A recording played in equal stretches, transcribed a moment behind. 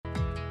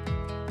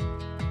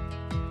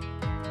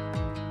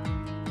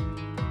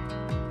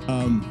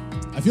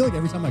I feel like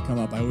every time I come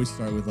up, I always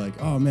start with like,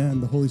 "Oh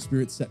man, the Holy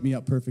Spirit set me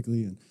up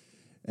perfectly,"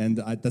 and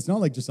that's not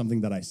like just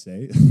something that I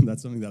say.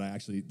 That's something that I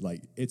actually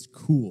like. It's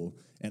cool,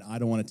 and I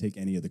don't want to take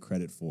any of the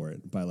credit for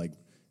it by like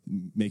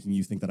making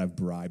you think that I've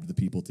bribed the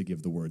people to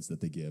give the words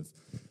that they give.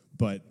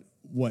 But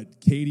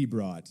what Katie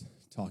brought,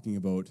 talking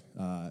about,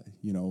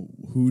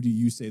 who do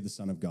you say the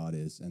Son of God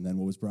is, and then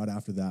what was brought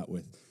after that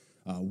with.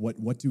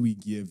 What do we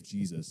give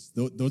Jesus?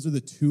 Those are the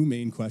two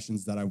main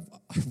questions that I've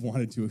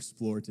wanted to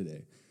explore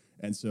today.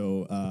 And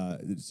so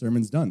the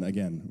sermon's done.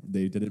 Again,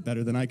 they did it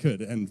better than I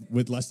could and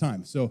with less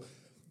time. So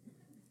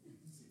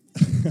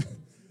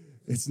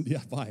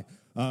bye.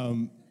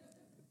 The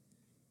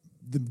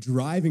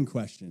driving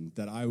question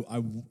that I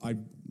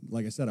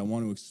like I said, I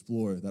want to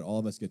explore, that all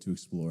of us get to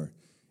explore,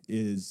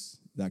 is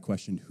that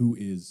question, who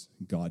is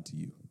God to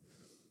you?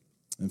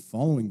 And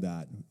following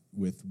that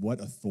with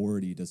what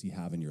authority does he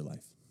have in your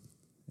life?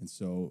 And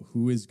so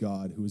who is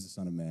God? Who is the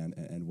Son of Man?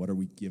 And what are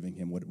we giving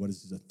him? What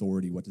is his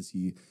authority? What does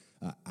he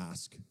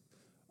ask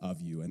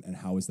of you? And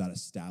how is that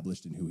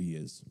established in who he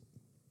is?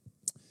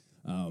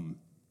 Have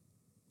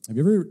you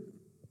ever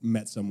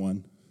met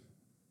someone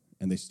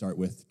and they start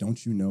with,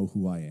 "Don't you know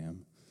who I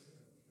am?"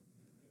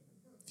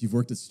 If you've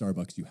worked at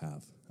Starbucks, you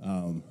have.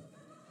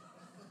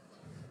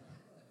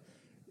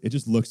 It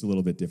just looks a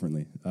little bit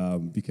differently.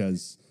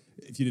 Because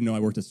if you didn't know, I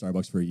worked at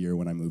Starbucks for a year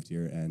when I moved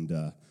here.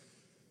 And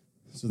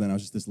so then I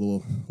was just this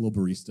little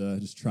barista,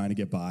 just trying to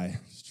get by,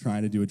 just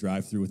trying to do a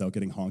drive-through without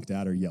getting honked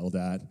at or yelled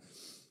at.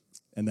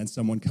 And then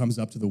someone comes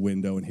up to the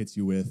window and hits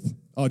you with,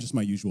 "Oh, just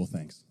my usual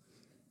thanks."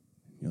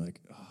 You're like,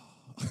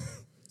 oh.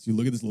 So you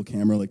look at this little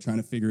camera, like trying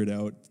to figure it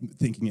out,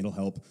 thinking it'll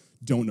help.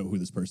 Don't know who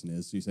this person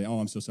is. So you say, "Oh,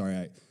 I'm so sorry.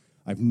 I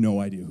have no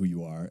idea who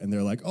you are." And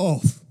they're like,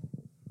 "Oh,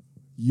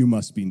 you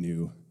must be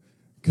new."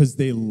 Because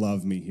they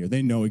love me here.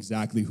 They know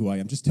exactly who I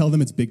am. Just tell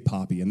them it's Big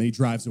Poppy. And then he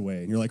drives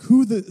away. And you're like,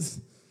 who the...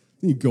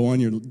 Then you go on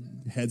your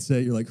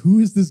headset, you're like, who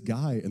is this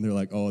guy? And they're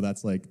like, "Oh,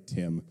 that's like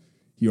Tim.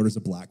 He orders a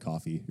black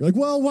coffee." You're like,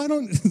 well, why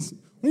don't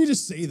you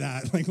just say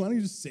that? Like, why don't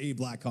you just say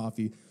black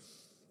coffee?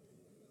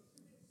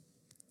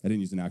 I didn't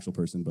use an actual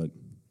person, but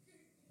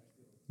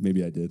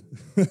maybe I did.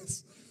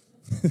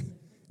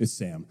 It's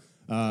Sam.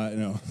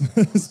 No.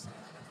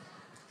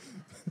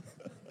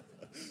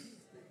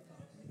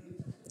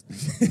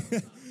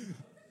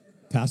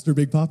 Pastor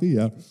Big Poppy,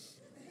 yeah.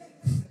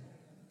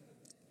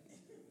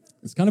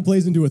 This kind of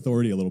plays into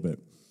authority a little bit.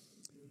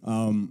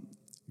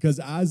 Because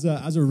as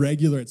a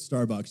regular at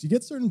Starbucks, you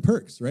get certain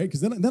perks, right? Because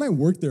then I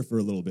worked there for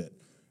a little bit.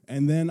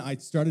 And then I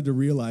started to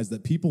realize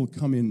that people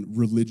come in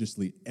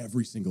religiously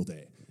every single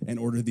day and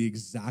order the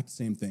exact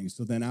same thing.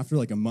 So then after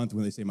like a month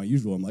when they say my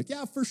usual, I'm like,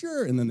 yeah, for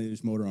sure. And then they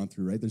just motor on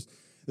through, right?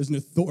 There's an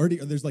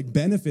authority, or there's like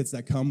benefits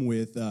that come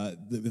with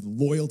the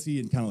loyalty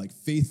and kind of like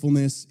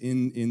faithfulness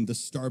in the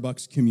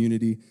Starbucks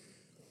community.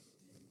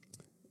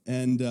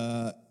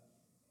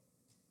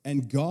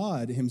 And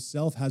God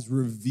himself has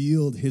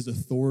revealed his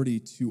authority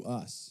to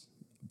us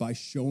by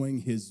showing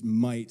his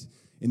might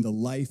in the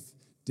life,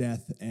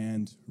 death,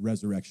 and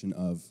resurrection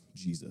of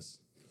Jesus.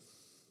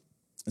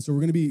 And so we're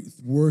going to be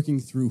working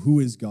through who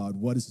is God,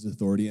 what is his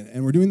authority,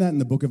 and we're doing that in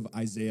the book of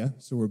Isaiah.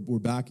 So we're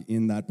back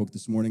in that book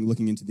this morning,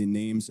 looking into the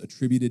names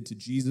attributed to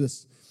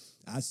Jesus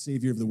as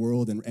Savior of the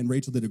world. And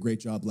Rachel did a great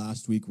job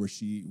last week where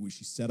she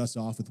set us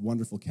off with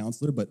Wonderful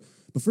Counselor, but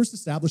first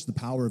established the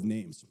power of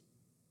names.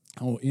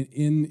 How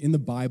in the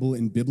Bible,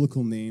 in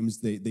biblical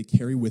names, they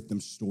carry with them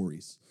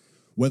stories,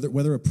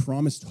 whether a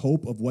promised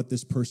hope of what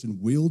this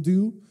person will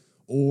do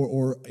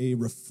or a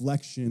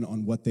reflection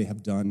on what they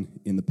have done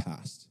in the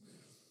past.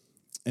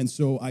 And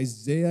so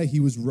Isaiah, he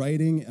was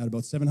writing at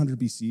about 700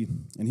 BC,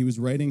 and he was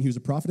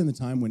a prophet in the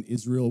time when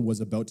Israel was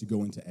about to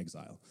go into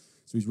exile.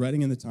 So he's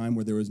writing in the time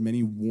where there was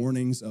many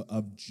warnings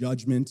of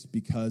judgment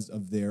because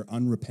of their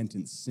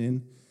unrepentant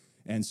sin.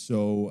 And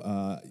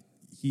so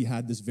he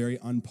had this very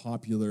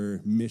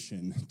unpopular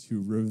mission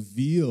to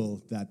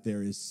reveal that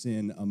there is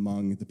sin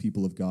among the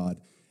people of God.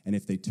 And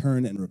if they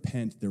turn and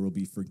repent, there will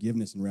be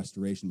forgiveness and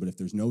restoration. But if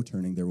there's no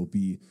turning, there will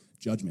be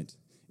judgment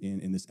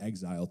in this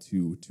exile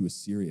to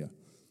Assyria.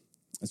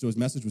 And so his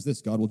message was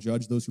this: God will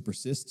judge those who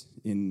persist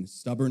in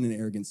stubborn and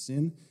arrogant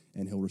sin,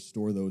 and he'll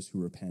restore those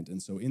who repent. And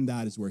so in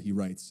that is where he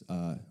writes,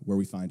 where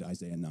we find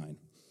Isaiah 9,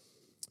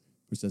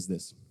 which says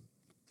this: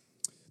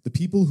 "The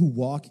people who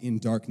walk in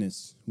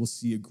darkness will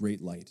see a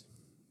great light.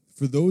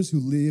 For those who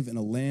live in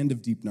a land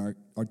of deep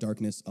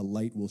darkness, a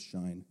light will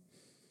shine.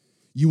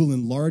 You will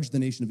enlarge the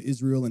nation of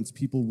Israel, and its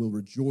people will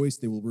rejoice.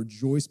 They will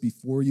rejoice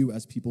before you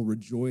as people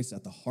rejoice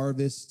at the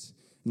harvest,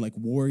 and like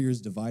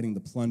warriors dividing the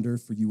plunder.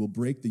 For you will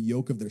break the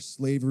yoke of their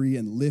slavery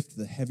and lift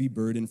the heavy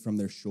burden from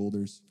their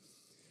shoulders.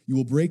 You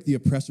will break the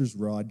oppressor's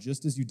rod,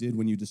 just as you did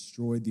when you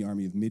destroyed the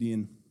army of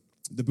Midian.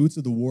 The boots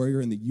of the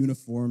warrior and the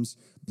uniforms,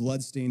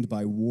 bloodstained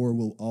by war,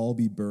 will all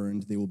be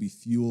burned. They will be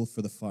fuel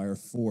for the fire.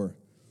 For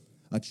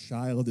a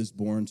child is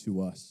born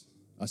to us.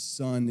 A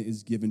son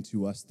is given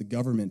to us. The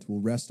government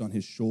will rest on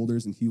his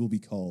shoulders, and he will be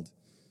called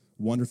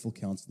Wonderful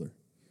Counselor,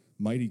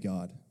 Mighty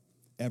God,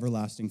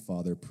 Everlasting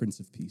Father, Prince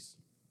of Peace.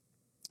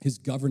 His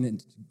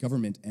government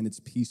and its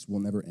peace will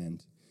never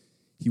end.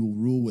 He will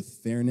rule with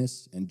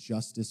fairness and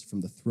justice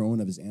from the throne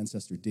of his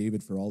ancestor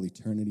David for all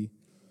eternity.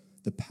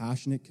 The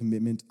passionate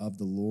commitment of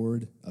the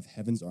Lord of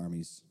heaven's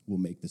armies will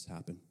make this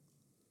happen.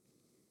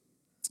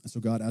 So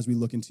God, as we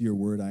look into your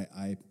word,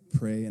 I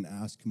pray and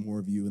ask more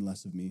of you and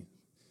less of me,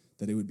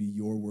 that it would be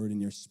your word and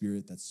your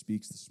spirit that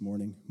speaks this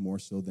morning, more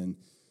so than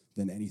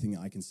anything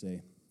I can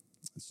say.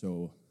 And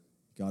so,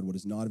 God, what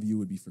is not of you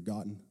would be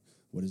forgotten.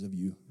 What is of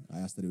you, I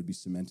ask that it would be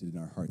cemented in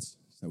our hearts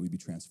so that we be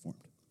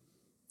transformed.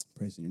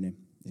 Praise in your name.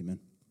 Amen.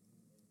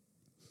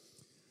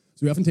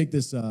 So we often take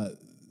this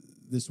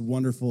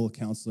wonderful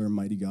counselor,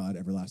 mighty God,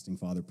 everlasting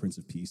Father, Prince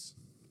of Peace,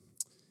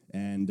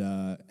 and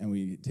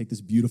we take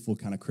this beautiful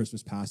kind of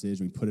Christmas passage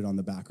and we put it on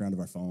the background of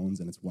our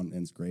phones, and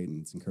it's great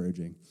and it's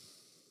encouraging,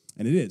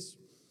 and it is.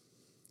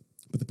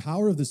 But the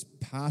power of this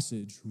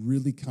passage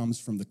really comes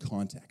from the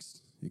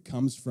context. It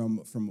comes from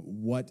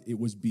what it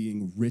was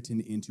being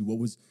written into. What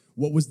was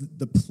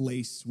the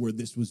place where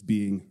this was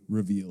being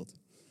revealed?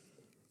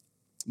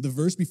 The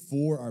verse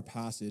before our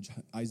passage,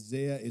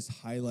 Isaiah is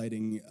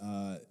highlighting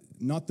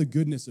not the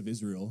goodness of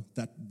Israel,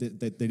 that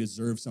they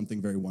deserve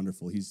something very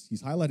wonderful.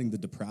 He's highlighting the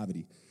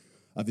depravity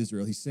of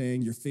Israel. He's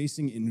saying, you're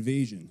facing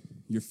invasion,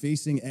 you're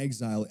facing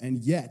exile, and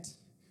yet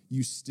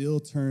you still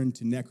turn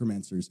to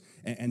necromancers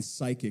and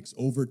psychics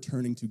over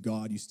turning to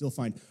God. You still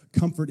find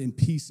comfort and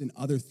peace in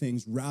other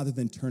things rather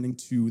than turning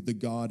to the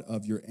God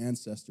of your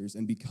ancestors.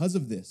 And because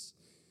of this,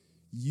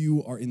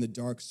 you are in the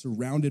dark,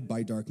 surrounded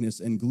by darkness,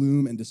 and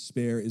gloom and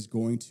despair is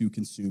going to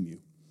consume you.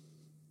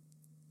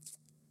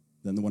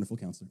 Then the wonderful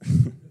counselor.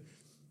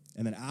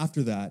 And then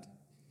after that,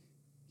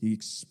 he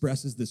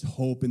expresses this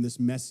hope in this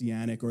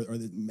messianic, or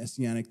the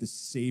messianic, this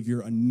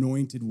Savior,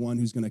 anointed one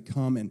who's going to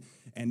come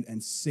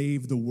and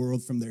save the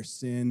world from their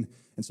sin.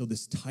 And so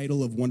this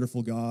title of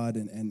wonderful God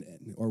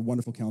or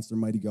wonderful counselor,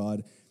 mighty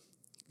God,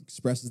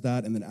 expresses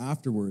that. And then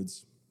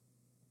afterwards,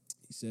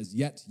 he says,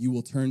 yet you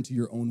will turn to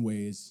your own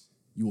ways.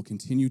 You will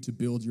continue to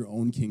build your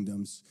own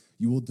kingdoms.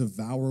 You will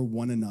devour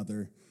one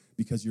another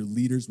because your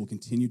leaders will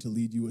continue to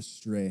lead you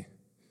astray.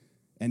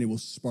 And it will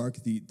spark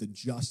the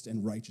just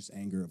and righteous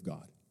anger of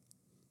God.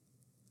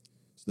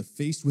 So they're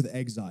faced with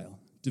exile,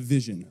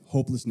 division,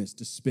 hopelessness,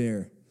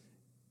 despair.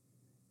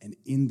 And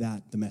in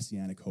that, the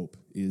messianic hope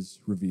is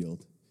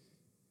revealed.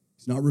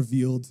 It's not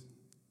revealed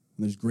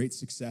when there's great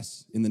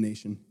success in the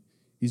nation.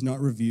 He's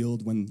not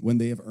revealed when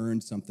they have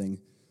earned something.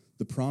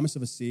 The promise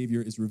of a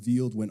Savior is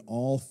revealed when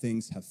all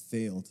things have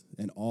failed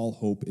and all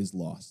hope is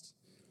lost.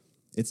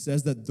 It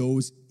says that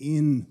those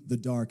in the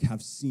dark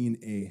have seen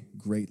a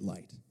great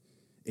light.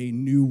 A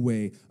new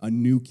way, a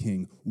new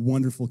king,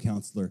 wonderful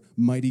counselor,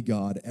 mighty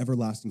God,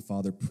 everlasting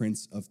Father,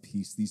 Prince of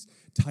Peace. These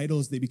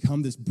titles, they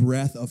become this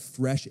breath of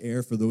fresh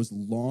air for those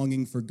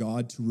longing for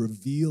God to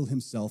reveal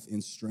himself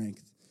in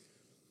strength.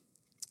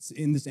 It's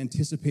in this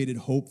anticipated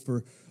hope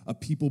for a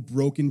people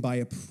broken by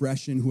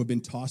oppression who have been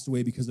tossed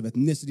away because of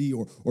ethnicity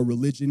or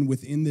religion.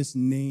 Within this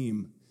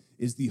name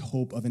is the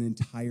hope of an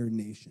entire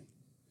nation,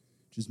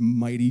 which is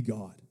mighty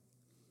God.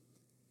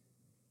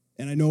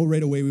 And I know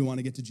right away we want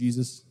to get to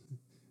Jesus.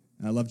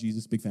 And I love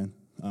Jesus, big fan.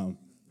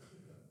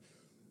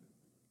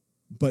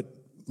 But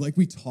like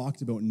we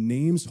talked about,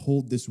 names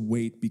hold this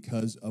weight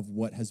because of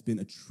what has been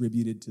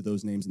attributed to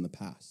those names in the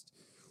past.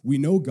 We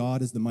know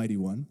God is the mighty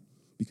one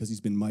because he's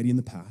been mighty in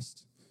the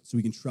past, so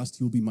we can trust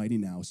he will be mighty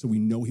now, so we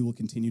know he will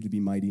continue to be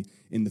mighty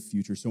in the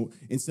future. So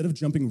instead of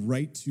jumping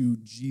right to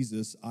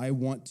Jesus, I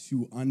want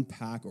to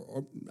unpack,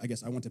 or I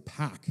guess I want to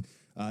pack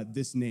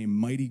this name,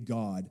 mighty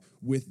God,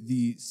 with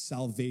the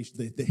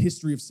salvation, the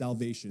history of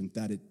salvation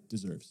that it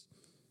deserves.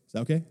 Is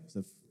that okay? Is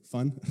that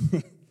fun?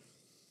 In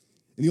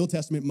the Old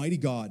Testament, mighty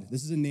God,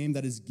 this is a name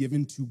that is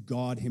given to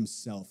God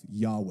himself,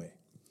 Yahweh.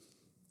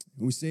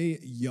 When we say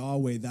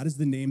Yahweh, that is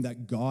the name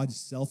that God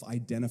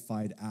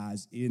self-identified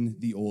as in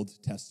the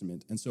Old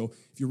Testament. And so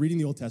if you're reading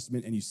the Old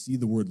Testament and you see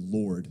the word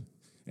Lord,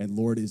 and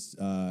Lord is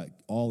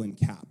all in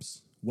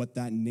caps, what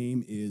that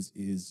name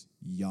is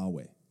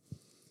Yahweh.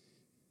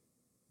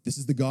 This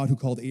is the God who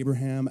called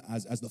Abraham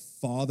as the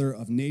father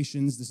of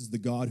nations. This is the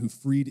God who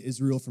freed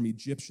Israel from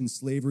Egyptian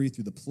slavery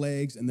through the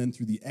plagues and then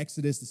through the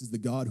Exodus. This is the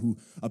God who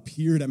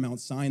appeared at Mount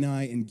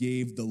Sinai and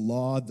gave the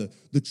law,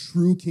 the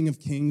true King of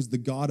Kings, the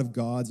God of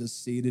gods, as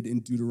stated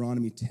in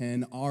Deuteronomy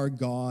 10. Our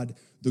God,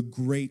 the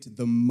great,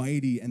 the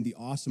mighty, and the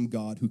awesome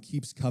God who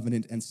keeps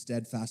covenant and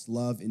steadfast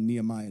love in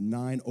Nehemiah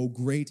 9. O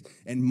great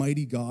and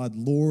mighty God,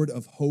 Lord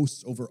of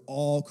hosts over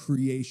all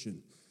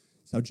creation.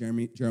 That's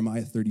how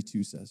Jeremiah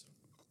 32 says.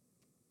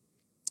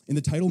 In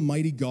the title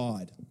Mighty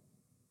God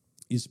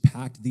is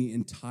packed the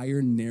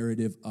entire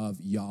narrative of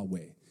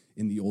Yahweh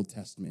in the Old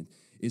Testament.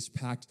 Is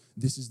packed,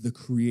 this is the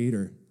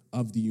creator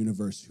of the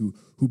universe who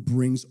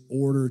brings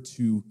order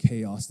to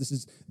chaos. This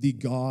is the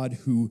God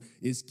who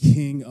is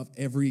king of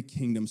every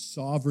kingdom,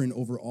 sovereign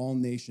over all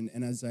nation.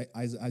 And as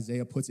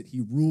Isaiah puts it,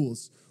 he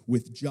rules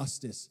with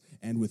justice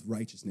and with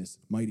righteousness.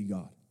 Mighty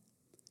God.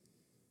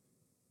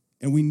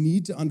 And we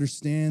need to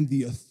understand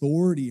the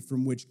authority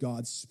from which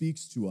God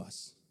speaks to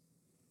us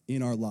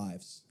in our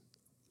lives.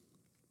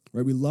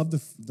 right? We love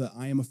the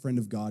I am a friend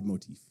of God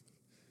motif.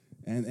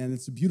 And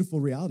it's a beautiful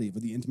reality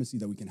of the intimacy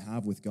that we can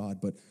have with God.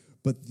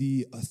 But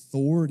the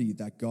authority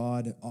that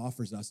God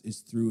offers us is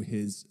through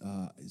his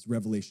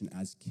revelation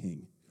as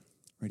king,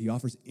 right? He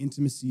offers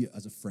intimacy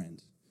as a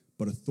friend,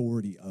 but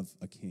authority of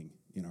a king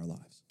in our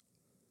lives.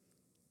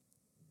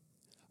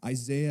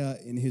 Isaiah,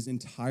 in his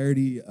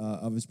entirety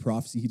of his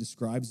prophecy, he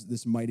describes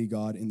this mighty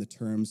God in the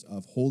terms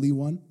of Holy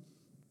One,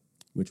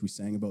 which we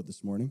sang about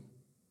this morning.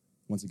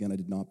 Once again, I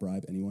did not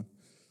bribe anyone.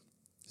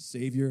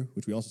 Savior,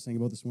 which we also sang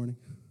about this morning.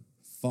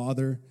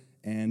 Father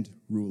and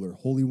Ruler.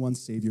 Holy One,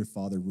 Savior,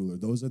 Father, Ruler.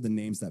 Those are the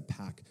names that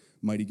pack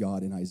mighty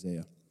God in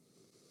Isaiah.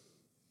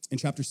 In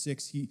chapter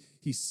 6,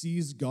 he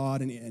sees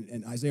God,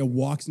 and Isaiah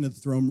walks into the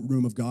throne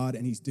room of God,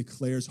 and he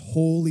declares,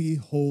 holy,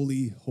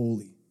 holy,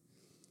 holy,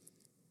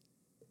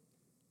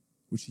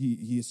 which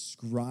he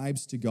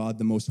ascribes to God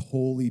the most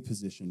holy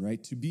position,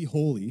 right? To be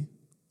holy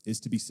is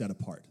to be set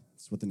apart.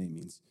 That's what the name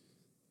means.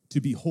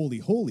 To be holy,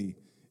 holy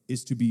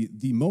is to be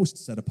the most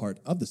set apart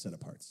of the set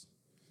aparts.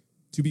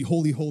 To be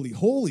holy, holy,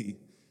 holy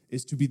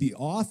is to be the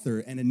author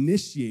and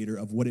initiator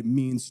of what it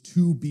means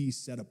to be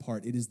set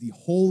apart. It is the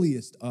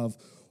holiest of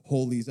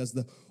holies. As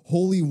the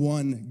Holy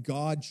One,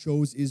 God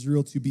chose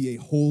Israel to be a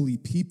holy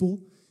people,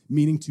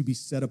 meaning to be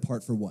set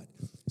apart for what?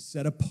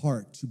 Set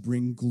apart to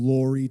bring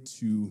glory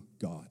to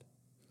God.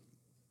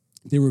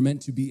 They were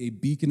meant to be a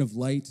beacon of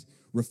light,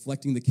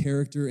 reflecting the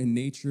character and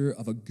nature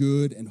of a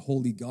good and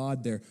holy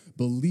God. Their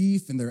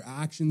belief and their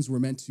actions were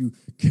meant to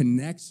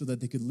connect so that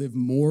they could live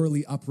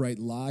morally upright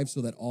lives,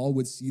 so that all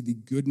would see the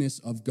goodness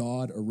of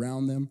God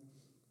around them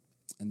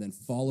and then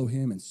follow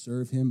him and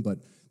serve him. But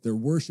their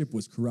worship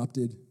was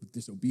corrupted with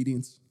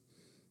disobedience.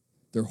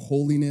 Their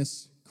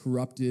holiness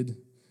corrupted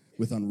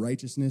with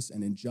unrighteousness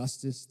and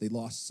injustice. They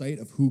lost sight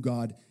of who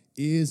God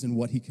is and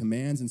what he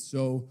commands. And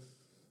so,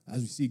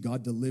 as we see,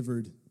 God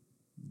delivered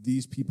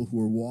these people who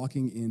were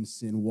walking in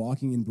sin,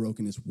 walking in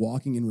brokenness,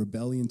 walking in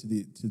rebellion to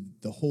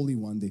the Holy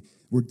One. They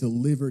were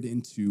delivered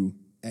into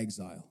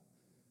exile.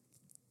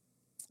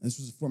 And this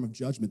was a form of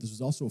judgment. This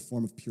was also a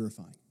form of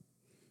purifying,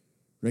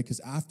 right? Because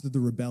after the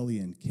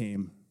rebellion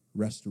came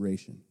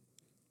restoration.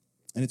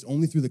 And it's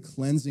only through the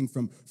cleansing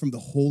from the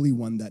Holy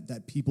One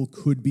that people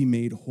could be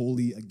made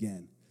holy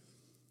again.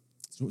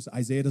 So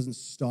Isaiah doesn't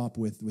stop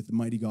with the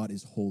mighty God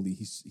is holy.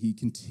 He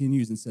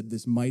continues and said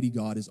this mighty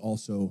God is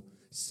also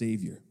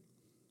Savior.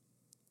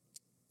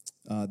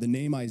 The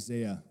name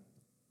Isaiah,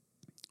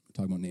 we're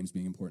talking about names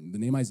being important. The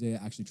name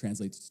Isaiah actually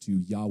translates to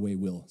Yahweh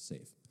will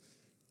save.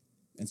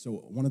 And so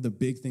one of the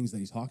big things that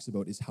he talks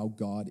about is how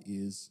God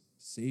is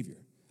Savior.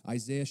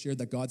 Isaiah shared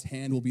that God's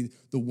hand will be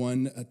the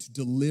one to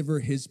deliver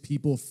his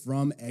people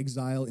from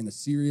exile in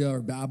Assyria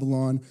or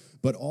Babylon,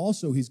 but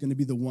also he's going to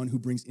be the one who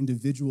brings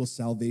individual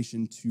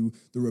salvation to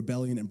the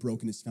rebellion and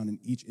brokenness found in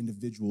each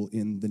individual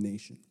in the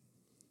nation.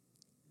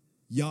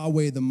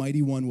 Yahweh, the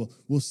mighty one,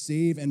 will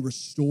save and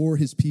restore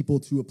his people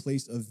to a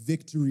place of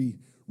victory,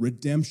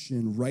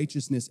 redemption,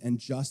 righteousness, and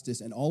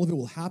justice. And all of it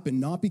will happen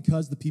not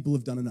because the people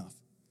have done enough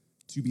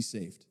to be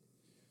saved,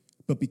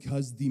 but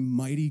because the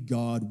mighty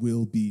God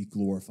will be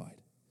glorified.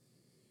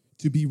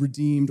 To be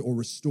redeemed or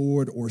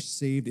restored or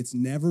saved, it's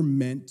never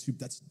meant to,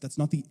 that's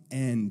not the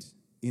end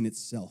in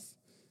itself.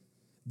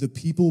 The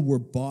people were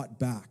bought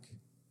back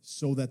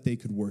so that they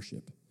could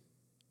worship.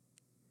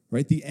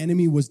 Right? The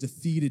enemy was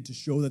defeated to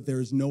show that there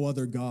is no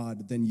other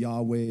God than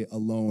Yahweh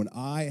alone.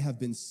 I have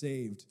been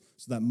saved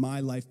so that my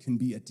life can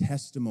be a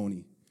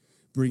testimony,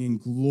 bringing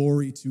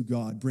glory to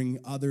God, bringing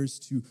others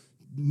to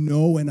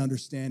know and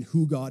understand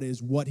who God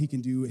is, what he can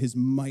do, his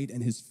might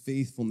and his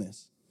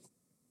faithfulness.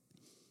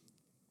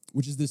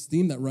 Which is this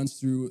theme that runs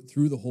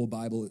through the whole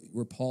Bible,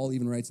 where Paul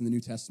even writes in the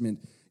New Testament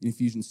in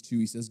Ephesians 2,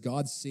 he says,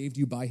 God saved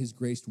you by his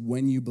grace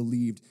when you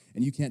believed,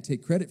 and you can't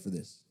take credit for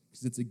this,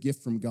 because it's a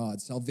gift from God.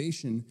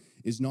 Salvation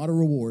is not a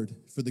reward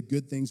for the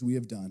good things we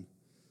have done,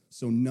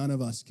 so none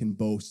of us can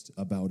boast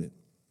about it.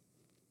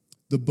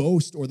 The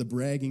boast or the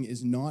bragging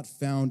is not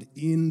found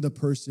in the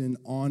person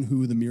on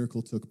who the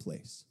miracle took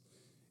place.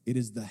 It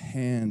is the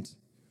hand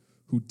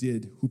who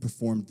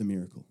performed the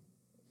miracle.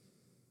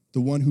 The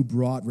one who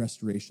brought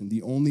restoration,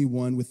 the only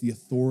one with the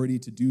authority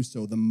to do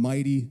so, the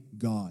mighty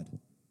God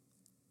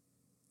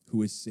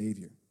who is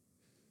Savior.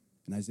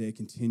 And Isaiah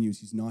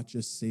continues, he's not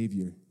just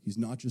Savior, he's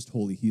not just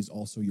holy, he is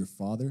also your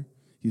Father,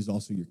 he is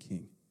also your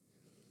King.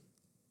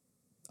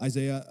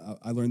 Isaiah,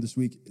 I learned this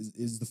week,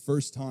 is the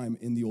first time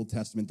in the Old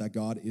Testament that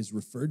God is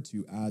referred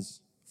to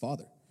as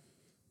Father.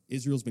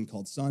 Israel's been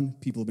called son,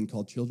 people have been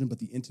called children, but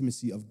the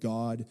intimacy of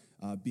God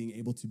being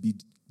able to be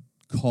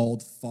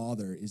called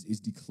Father is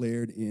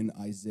declared in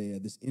Isaiah.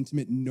 This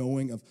intimate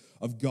knowing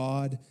of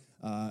God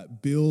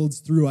builds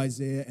through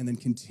Isaiah and then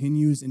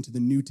continues into the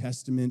New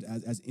Testament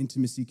as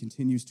intimacy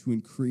continues to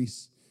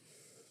increase.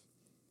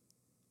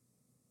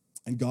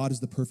 And God is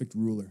the perfect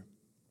ruler.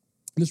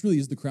 And this really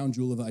is the crown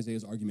jewel of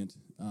Isaiah's argument,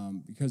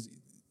 because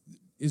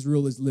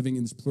Israel is living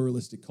in this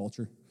pluralistic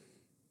culture.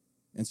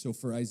 And so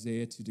for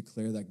Isaiah to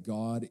declare that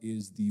God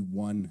is the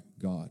one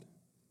God,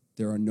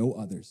 there are no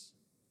others,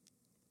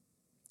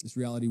 This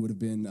reality would have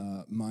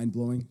been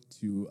mind-blowing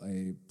to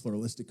a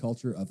pluralistic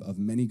culture of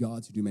many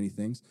gods who do many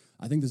things.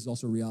 I think this is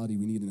also a reality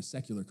we need in a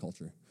secular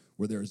culture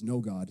where there is no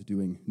God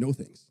doing no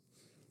things.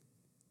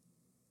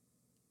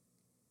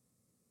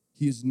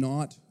 He is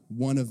not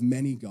one of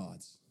many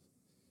gods.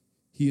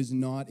 He is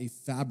not a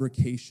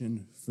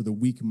fabrication for the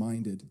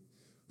weak-minded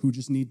who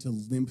just need to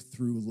limp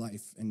through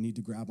life and need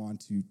to grab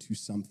onto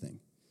something.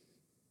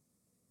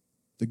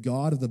 The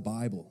God of the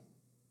Bible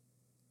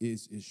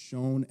is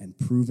shown and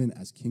proven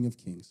as King of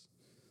Kings,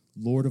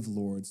 Lord of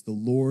Lords, the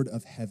Lord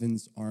of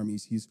heaven's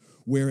armies. He's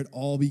where it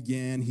all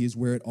began. He is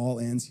where it all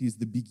ends. He's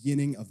the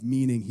beginning of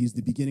meaning. He's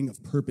the beginning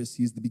of purpose.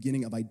 He's the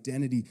beginning of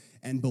identity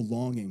and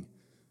belonging.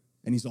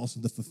 And he's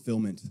also the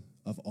fulfillment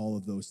of all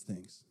of those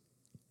things.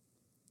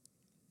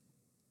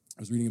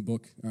 I was reading a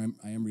book, or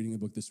I am reading a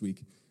book this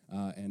week,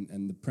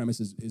 and the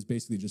premise is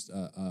basically just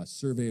a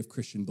survey of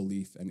Christian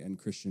belief and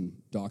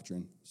Christian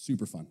doctrine.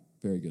 Super fun,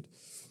 very good.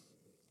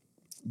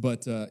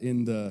 But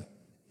it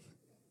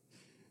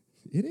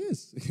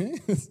is, okay?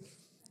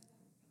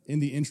 In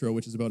the intro,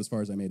 which is about as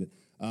far as I made it,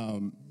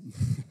 because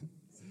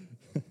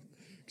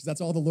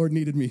that's all the Lord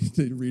needed me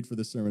to read for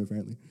this sermon,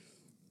 apparently.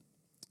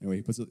 Anyway,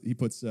 he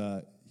puts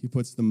the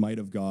might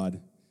of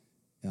God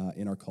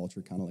in our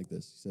culture kind of like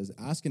this. He says,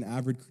 ask an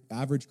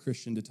average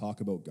Christian to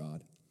talk about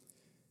God.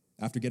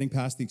 After getting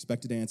past the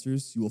expected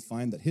answers, you will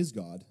find that his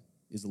God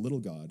is a little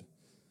God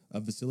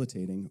of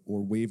vacillating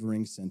or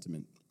wavering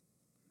sentiment.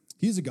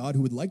 He is a God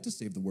who would like to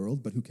save the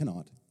world, but who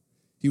cannot.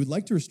 He would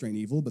like to restrain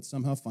evil, but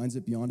somehow finds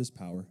it beyond his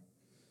power.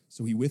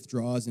 So he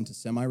withdraws into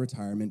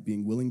semi-retirement,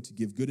 being willing to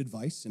give good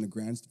advice in a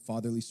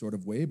grandfatherly sort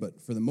of way, but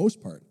for the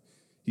most part,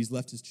 he's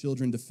left his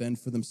children to fend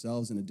for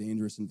themselves in a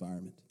dangerous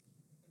environment.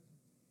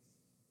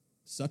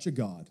 Such a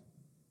God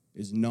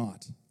is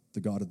not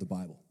the God of the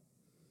Bible.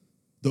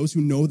 Those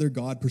who know their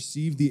God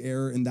perceive the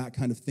error in that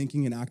kind of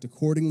thinking and act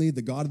accordingly.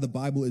 The God of the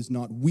Bible is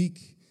not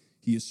weak,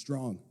 he is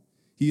strong.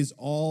 He is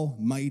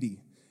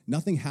almighty.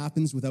 Nothing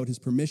happens without his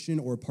permission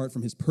or apart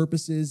from his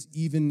purposes,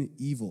 even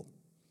evil.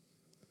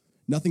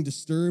 Nothing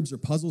disturbs or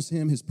puzzles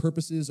him. His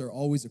purposes are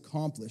always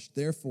accomplished.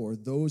 Therefore,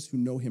 those who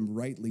know him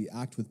rightly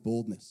act with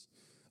boldness,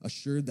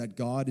 assured that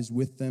God is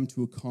with them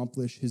to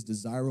accomplish his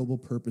desirable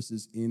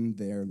purposes in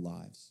their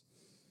lives.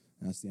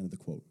 And that's the end of the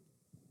quote.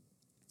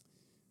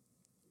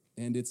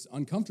 And it's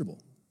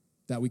uncomfortable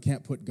that we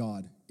can't put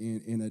God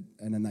in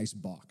a nice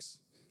box.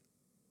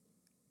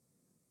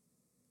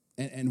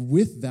 And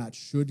with that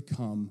should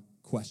come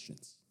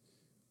questions.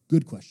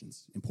 Good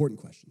questions, important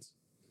questions.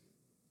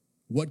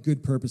 What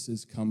good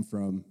purposes come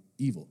from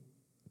evil?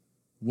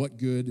 What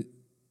good,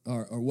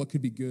 or what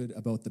could be good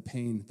about the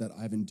pain that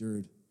I've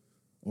endured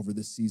over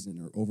this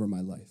season or over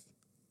my life?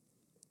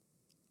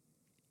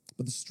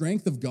 But the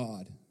strength of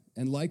God,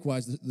 and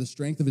likewise the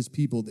strength of his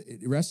people,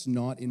 it rests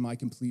not in my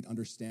complete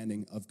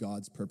understanding of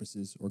God's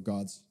purposes or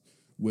God's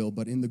will,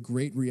 but in the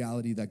great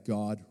reality that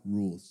God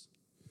rules.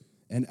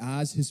 And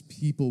as his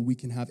people, we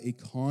can have a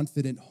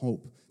confident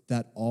hope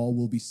that all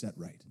will be set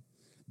right,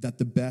 that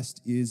the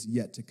best is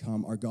yet to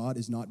come. Our God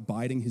is not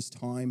biding his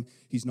time.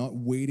 He's not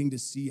waiting to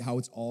see how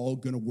it's all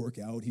going to work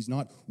out. He's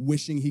not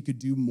wishing he could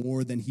do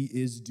more than he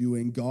is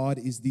doing. God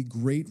is the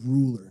great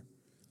ruler,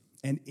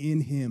 and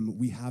in him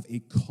we have a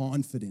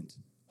confident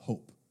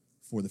hope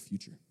for the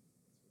future.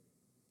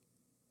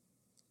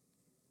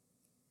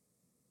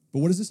 But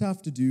what does this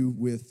have to do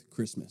with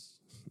Christmas?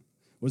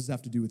 What does this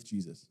have to do with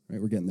Jesus?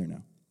 Right, we're getting there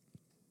now.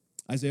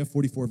 Isaiah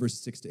 44, verses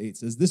 6 to 8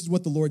 says, "This is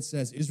what the Lord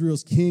says,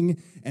 Israel's King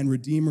and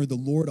Redeemer, the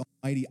Lord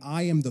Almighty.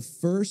 I am the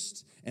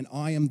first and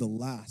I am the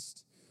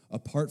last.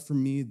 Apart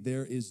from me,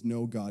 there is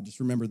no God." Just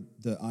remember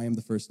the I am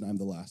the first and I am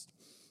the last.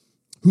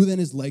 "Who then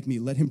is like me?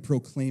 Let him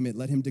proclaim it.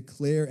 Let him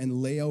declare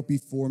and lay out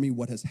before me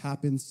what has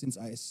happened since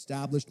I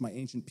established my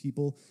ancient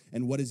people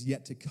and what is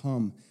yet to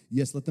come.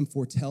 Yes, let them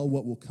foretell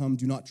what will come.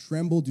 Do not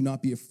tremble. Do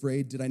not be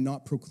afraid. Did I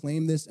not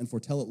proclaim this and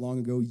foretell it long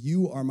ago?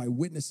 You are my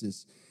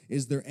witnesses.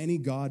 Is there any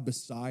God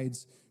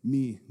besides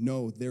me?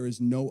 No, there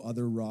is no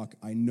other rock.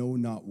 I know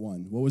not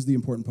one." What was the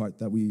important part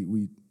that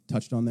we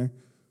touched on there?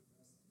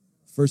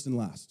 First and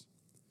last.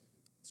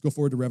 Let's go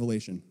forward to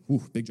Revelation.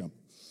 Ooh, big jump.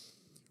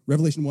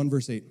 Revelation 1,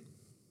 verse 8.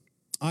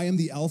 "I am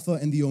the Alpha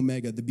and the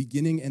Omega, the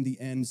beginning and the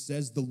end,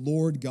 says the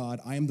Lord God.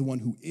 I am the one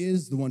who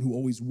is, the one who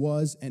always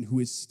was, and who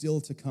is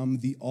still to come,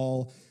 the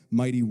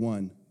Almighty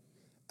One."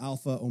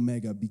 Alpha,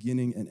 Omega,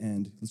 beginning and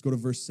end. Let's go to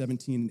verse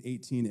 17 and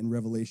 18 in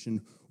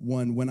Revelation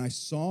 1. "When I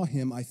saw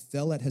him, I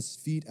fell at his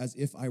feet as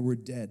if I were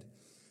dead.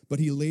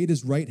 But he laid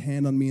his right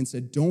hand on me and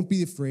said, 'Don't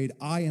be afraid.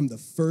 I am the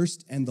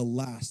first and the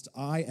last.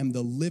 I am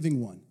the living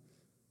one.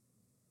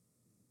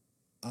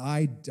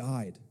 I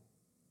died.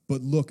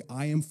 But look,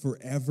 I am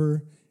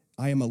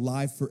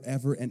alive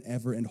forever and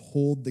ever, and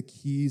hold the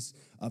keys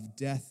of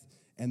death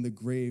and the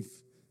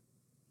grave.'"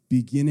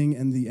 Beginning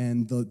and the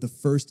end, the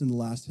first and the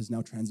last has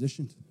now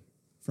transitioned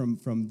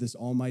from this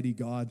almighty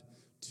God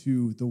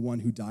to the one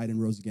who died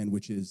and rose again,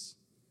 which is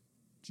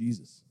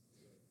Jesus.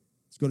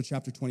 Let's go to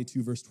chapter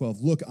 22, verse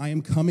 12. "Look, I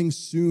am coming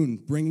soon,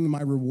 bringing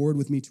my reward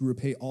with me to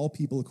repay all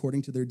people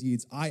according to their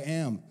deeds. I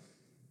am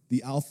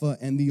the Alpha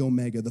and the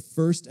Omega, the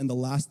first and the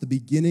last, the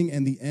beginning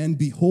and the end.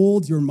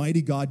 Behold your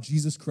mighty God,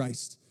 Jesus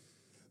Christ,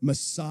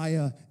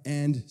 Messiah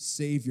and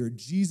Savior.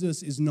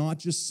 Jesus is not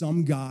just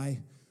some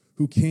guy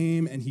who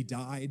came and he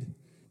died.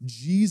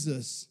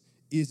 Jesus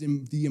is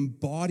the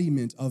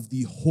embodiment of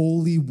the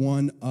Holy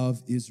One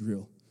of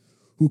Israel,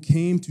 who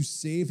came to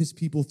save his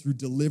people through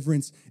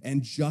deliverance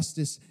and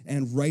justice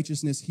and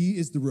righteousness. He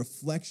is the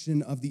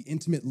reflection of the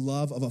intimate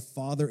love of a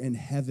Father in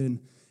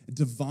heaven, a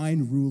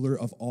divine ruler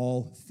of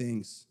all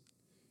things.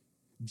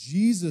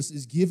 Jesus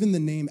is given the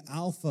name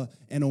Alpha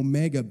and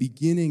Omega,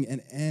 beginning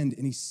and end,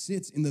 and he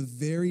sits in the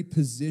very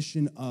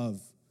position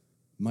of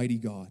mighty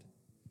God.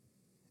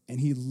 And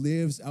he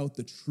lives out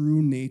the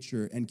true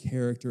nature and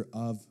character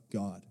of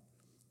God.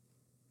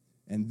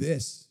 And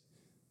this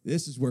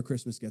is where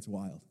Christmas gets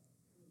wild.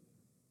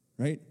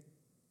 Right?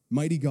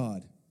 Mighty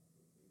God,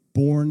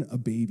 born a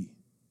baby.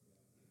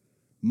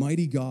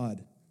 Mighty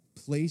God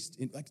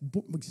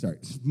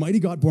Mighty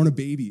God born a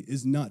baby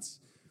is nuts.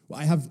 Well,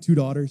 I have 2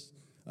 daughters,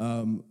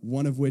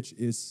 one of which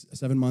is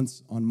 7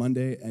 months on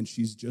Monday, and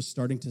she's just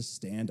starting to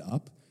stand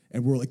up.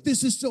 And we're like,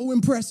 this is so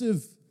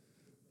impressive.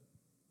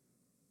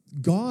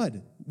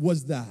 God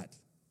was that.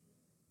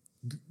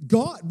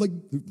 God, like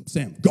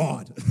Sam,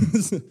 God.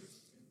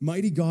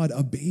 Mighty God,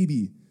 a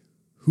baby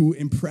who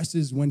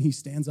impresses when he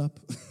stands up.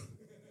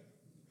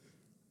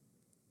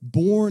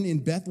 Born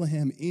in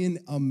Bethlehem in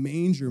a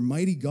manger,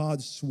 mighty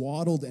God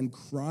swaddled and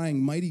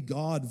crying, mighty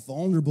God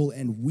vulnerable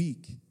and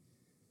weak,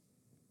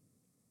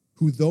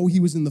 who though he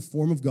was in the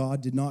form of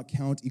God, did not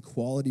count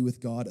equality with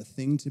God a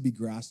thing to be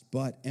grasped,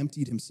 but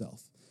emptied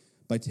himself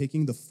by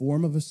taking the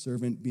form of a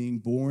servant, being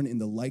born in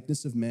the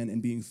likeness of men,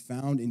 and being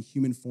found in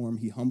human form,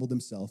 he humbled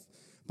himself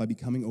by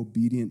becoming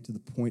obedient to the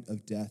point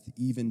of death,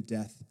 even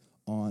death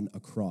on a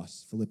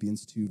cross.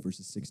 Philippians 2,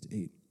 verses 6 to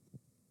 8.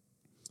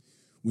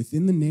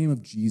 Within the name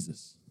of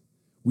Jesus,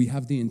 we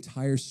have the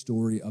entire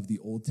story of the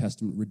Old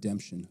Testament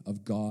redemption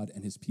of God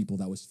and his people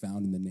that was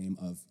found in the name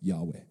of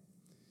Yahweh.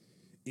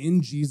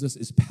 In Jesus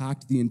is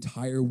packed the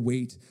entire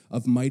weight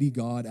of mighty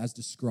God as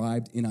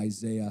described in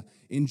Isaiah.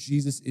 In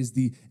Jesus is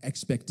the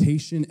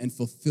expectation and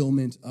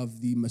fulfillment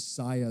of the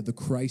Messiah, the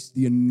Christ,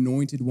 the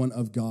anointed one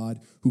of God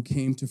who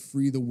came to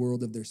free the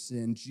world of their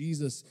sin.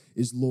 Jesus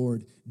is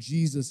Lord.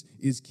 Jesus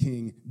is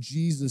King.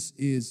 Jesus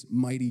is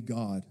mighty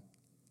God.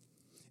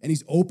 And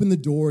he's opened the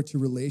door to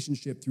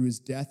relationship through his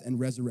death and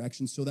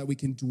resurrection so that we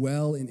can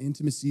dwell in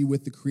intimacy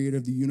with the creator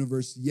of the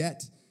universe.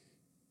 Yet,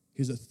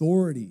 his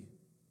authority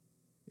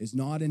is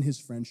not in his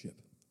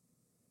friendship.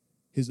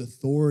 His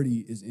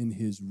authority is in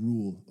his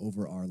rule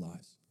over our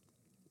lives.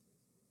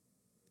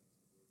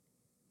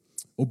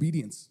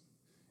 Obedience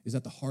is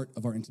at the heart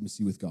of our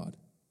intimacy with God.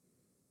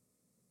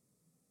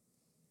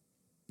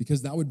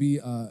 Because that would be,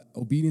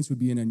 obedience would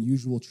be an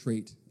unusual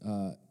trait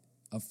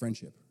of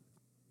friendship,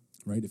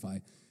 right? If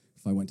I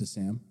went to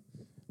Sam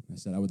and I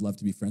said, I would love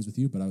to be friends with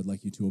you, but I would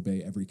like you to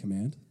obey every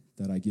command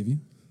that I give you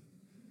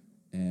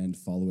and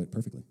follow it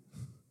perfectly.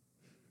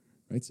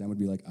 Right? Sam would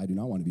be like, I do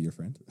not want to be your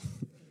friend.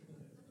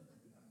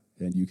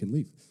 And you can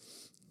leave.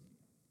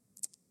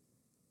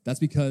 That's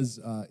because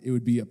it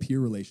would be a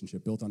peer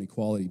relationship built on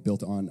equality,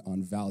 built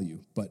on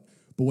value. But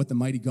what the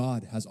mighty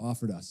God has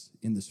offered us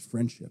in this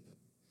friendship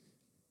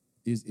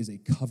is a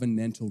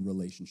covenantal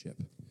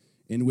relationship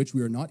in which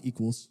we are not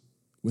equals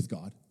with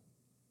God,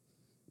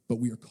 but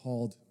we are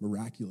called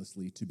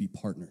miraculously to be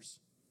partners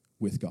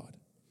with God.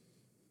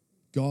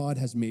 God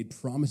has made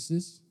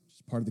promises,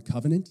 as part of the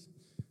covenant,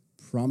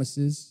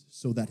 promises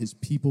so that his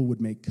people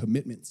would make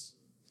commitments.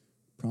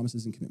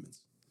 Promises and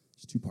commitments.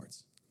 There's 2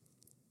 parts.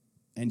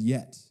 And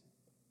yet,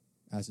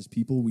 as his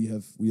people, we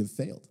have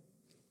failed.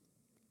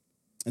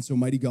 And so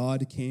mighty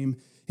God came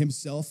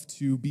himself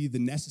to be the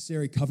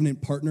necessary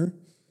covenant partner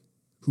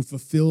who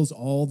fulfills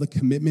all the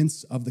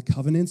commitments of the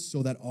covenants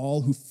so that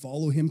all who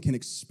follow him can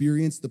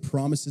experience the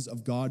promises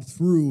of God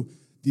through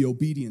the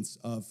obedience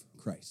of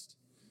Christ.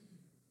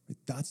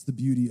 That's the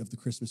beauty of the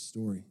Christmas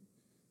story,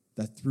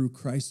 that through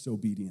Christ's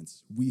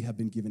obedience, we have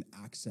been given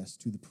access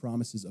to the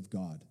promises of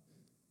God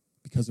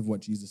because of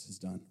what Jesus has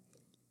done.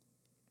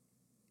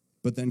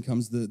 But then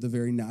comes the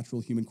very natural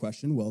human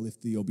question, well,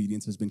 if the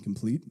obedience has been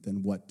complete,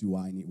 then what do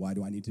I need? Why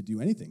do I need to do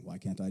anything? Why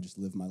can't I just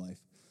live my life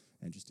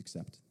and just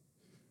accept?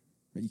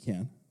 Right? You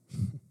can.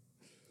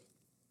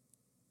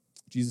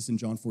 Jesus in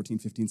John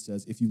 14:15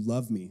 says, if you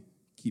love me,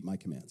 keep my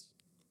commands.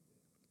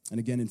 And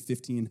again in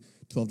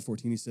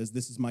 15:12-14, he says,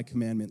 this is my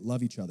commandment,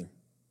 love each other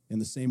in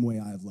the same way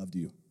I have loved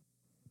you.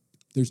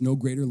 There's no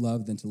greater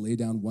love than to lay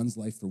down one's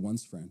life for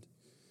one's friend.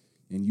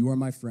 And you are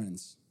my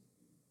friends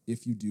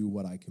if you do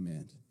what I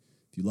command.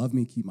 If you love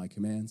me, keep my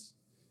commands.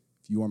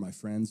 If you are my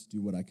friends, do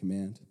what I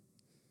command.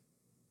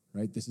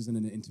 Right? This isn't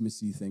an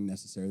intimacy thing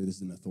necessarily. This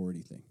is an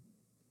authority thing.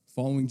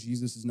 Following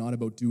Jesus is not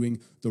about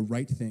doing the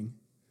right thing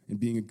and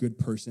being a good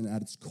person.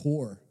 At its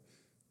core,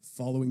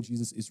 following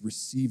Jesus is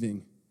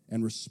receiving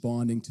and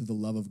responding to the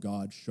love of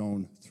God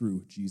shown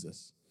through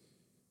Jesus.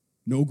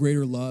 No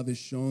greater love is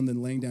shown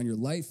than laying down your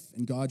life,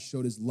 and God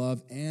showed his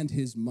love and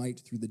his might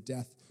through the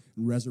death,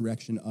 and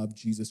resurrection of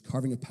Jesus,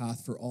 carving a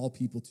path for all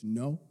people to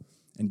know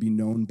and be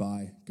known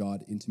by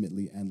God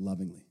intimately and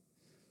lovingly.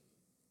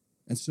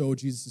 And so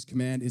Jesus'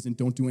 command isn't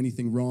don't do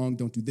anything wrong,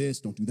 don't do this,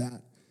 don't do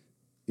that.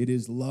 It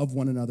is love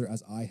one another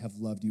as I have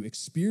loved you.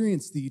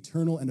 Experience the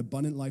eternal and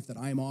abundant life that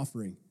I am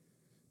offering,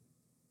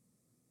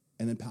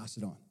 and then pass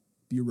it on.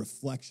 Be a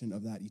reflection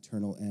of that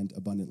eternal and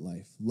abundant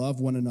life. Love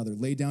one another.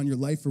 Lay down your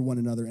life for one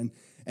another.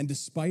 And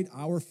despite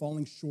our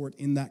falling short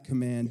in that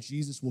command,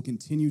 Jesus will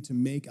continue to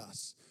make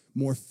us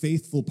more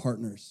faithful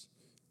partners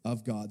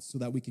of God so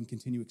that we can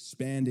continue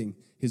expanding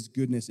his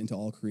goodness into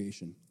all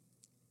creation.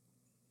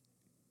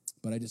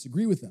 But I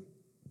disagree with them.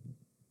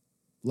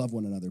 Love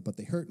one another, but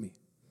they hurt me.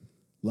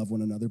 Love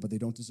one another, but they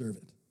don't deserve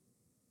it.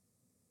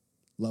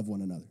 Love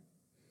one another.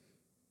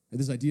 And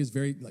this idea is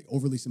very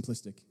overly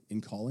simplistic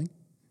in calling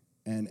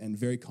and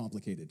very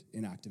complicated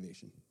in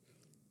activation.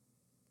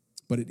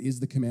 But it is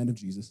the command of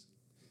Jesus,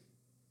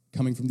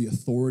 coming from the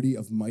authority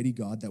of mighty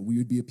God, that we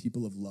would be a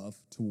people of love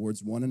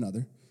towards one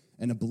another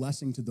and a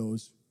blessing to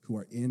those who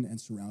are in and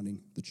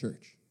surrounding the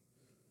church.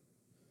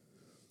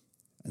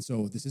 And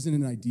so this isn't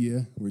an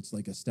idea where it's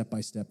like a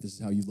step-by-step, this is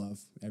how you love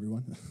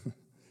everyone.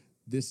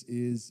 This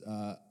is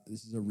a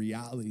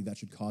reality that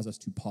should cause us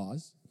to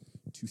pause,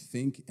 to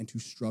think, and to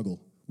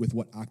struggle with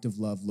what active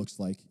love looks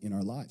like in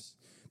our lives.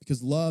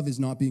 Because love is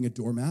not being a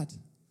doormat.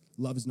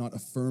 Love is not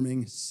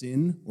affirming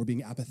sin or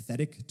being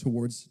apathetic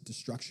towards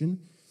destruction,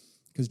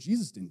 because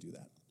Jesus didn't do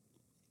that.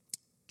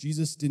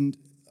 Jesus didn't,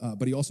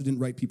 but he also didn't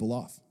write people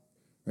off,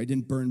 right?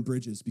 Didn't burn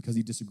bridges because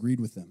he disagreed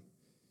with them.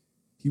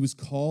 He was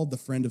called the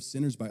friend of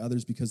sinners by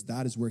others because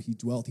that is where he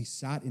dwelt. He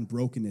sat in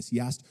brokenness. He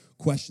asked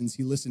questions.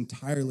 He listened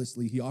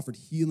tirelessly. He offered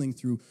healing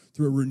through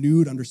a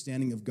renewed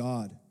understanding of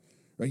God.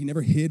 Right? He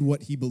never hid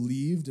what he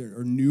believed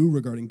or knew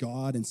regarding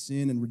God and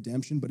sin and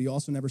redemption, but he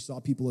also never saw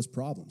people as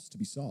problems to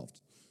be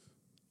solved,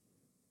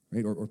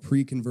 right? Or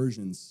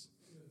pre-conversions.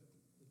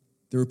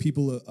 There were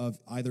people of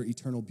either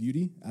eternal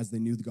beauty as they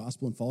knew the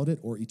gospel and followed it,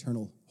 or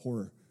eternal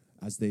horror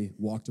as they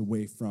walked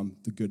away from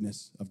the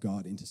goodness of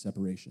God into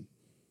separation.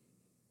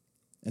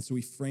 And so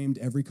he framed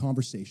every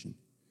conversation,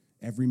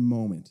 every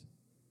moment,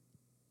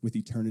 with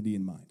eternity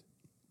in mind.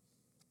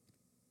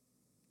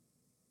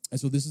 And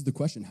so this is the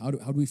question. How do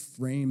we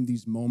frame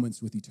these moments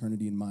with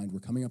eternity in mind? We're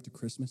coming up to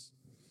Christmas.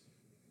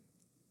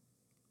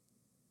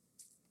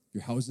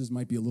 Your houses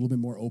might be a little bit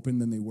more open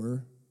than they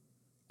were.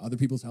 Other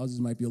people's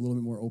houses might be a little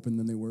bit more open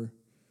than they were.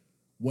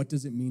 What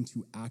does it mean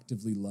to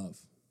actively love?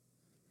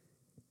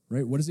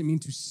 Right? What does it mean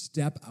to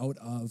step out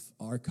of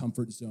our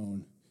comfort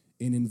zone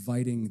in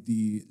inviting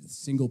the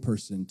single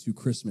person to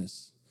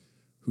Christmas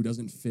who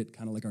doesn't fit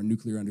kind of like our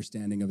nuclear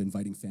understanding of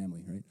inviting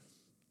family, right?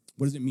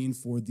 What does it mean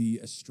for the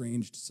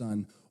estranged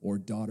son or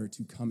daughter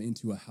to come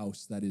into a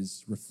house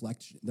that's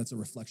a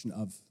reflection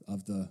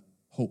of the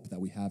hope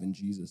that we have in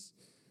Jesus?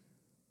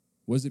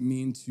 What does it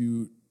mean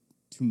to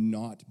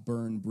not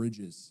burn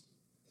bridges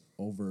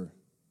over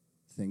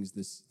things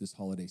this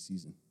holiday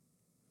season?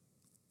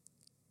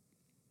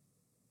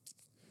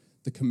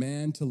 The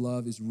command to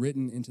love is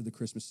written into the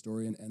Christmas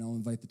story, and I'll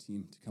invite the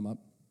team to come up.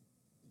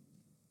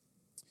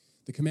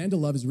 The command to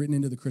love is written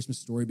into the Christmas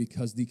story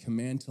because the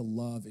command to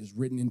love is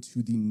written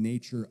into the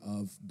nature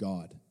of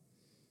God.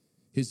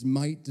 His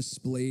might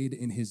displayed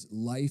in his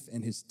life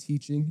and his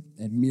teaching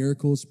and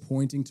miracles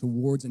pointing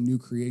towards a new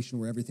creation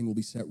where everything will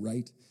be set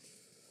right.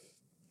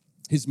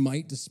 His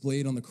might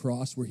displayed on the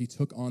cross where he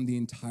took on the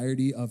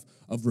entirety of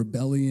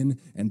rebellion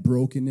and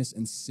brokenness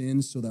and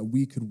sin so that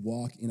we could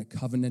walk in a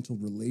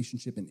covenantal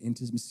relationship and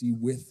intimacy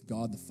with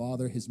God the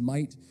Father. His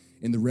might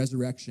in the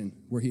resurrection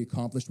where he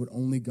accomplished what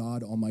only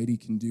God Almighty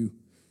can do,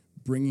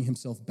 bringing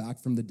himself back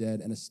from the dead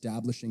and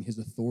establishing his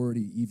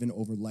authority even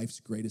over life's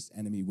greatest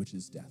enemy, which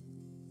is death.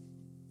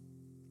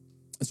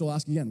 And so I'll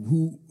ask again,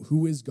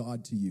 who is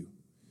God to you?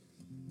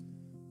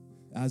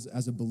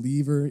 As a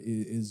believer,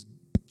 is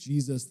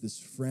Jesus this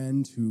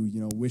friend who,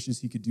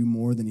 wishes he could do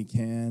more than he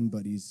can,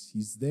 but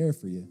he's there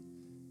for you?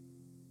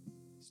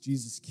 It's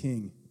Jesus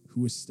King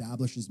who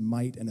establishes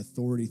might and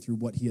authority through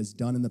what he has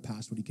done in the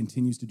past, what he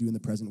continues to do in the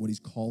present, what he's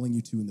calling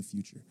you to in the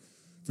future.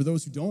 For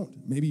those who don't,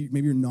 maybe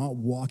you're not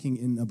walking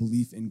in a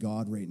belief in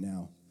God right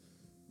now.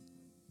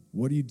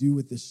 What do you do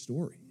with this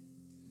story?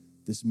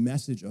 This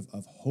message of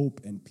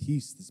hope and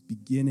peace, this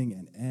beginning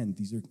and end.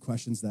 These are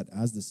questions that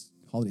as this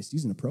holiday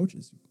season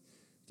approaches, you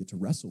get to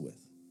wrestle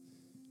with.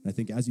 And I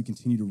think as you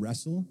continue to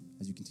wrestle,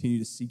 as you continue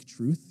to seek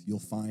truth, you'll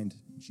find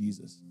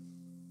Jesus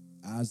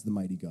as the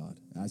mighty God,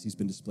 as he's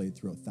been displayed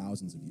throughout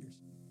thousands of years.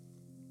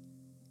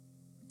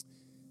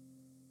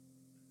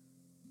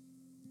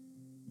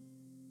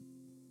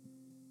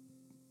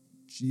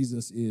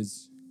 Jesus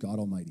is God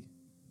Almighty.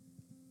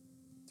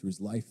 Through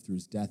his life, through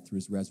his death, through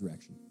his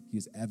resurrection, he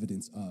is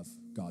evidence of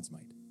God's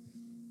might.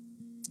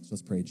 So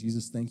let's pray.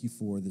 Jesus, thank you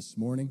for this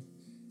morning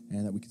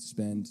and that we could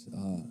spend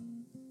a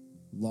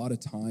lot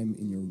of time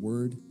in your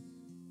word,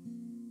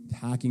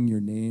 packing your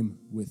name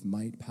with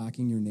might,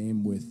 packing your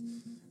name with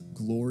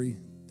glory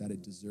that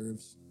it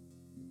deserves.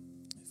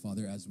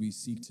 Father, as we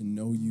seek to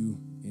know you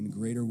in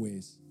greater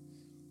ways,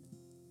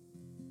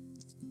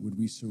 would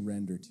we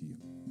surrender to you?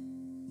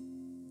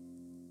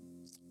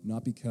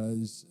 Not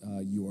because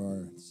you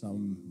are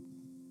some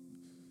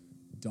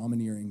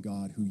domineering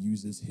God who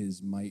uses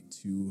his might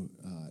to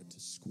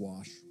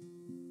squash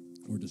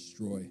or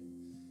destroy,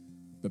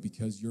 but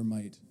because your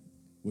might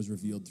was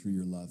revealed through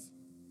your love.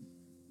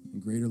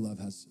 And greater love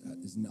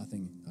is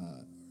nothing.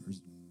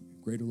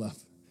 Greater love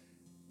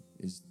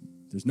is,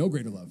 there's no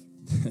greater love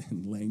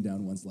than laying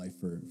down one's life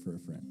for a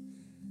friend.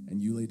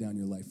 And you lay down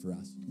your life for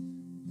us.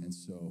 And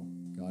so,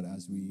 God,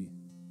 as we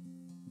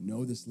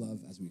know this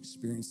love, as we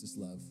experience this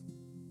love,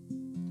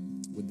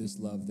 would this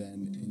love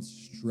then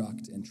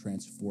instruct and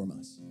transform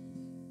us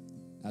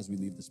as we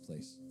leave this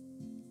place?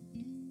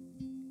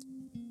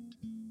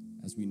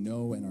 As we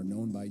know and are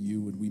known by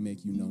you, would we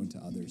make you known to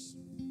others?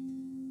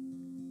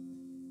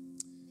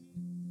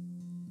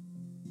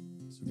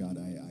 So God,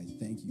 I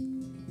thank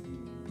you,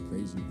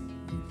 praise you,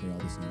 and pray all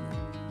this in your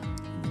name.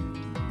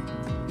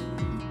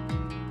 Amen.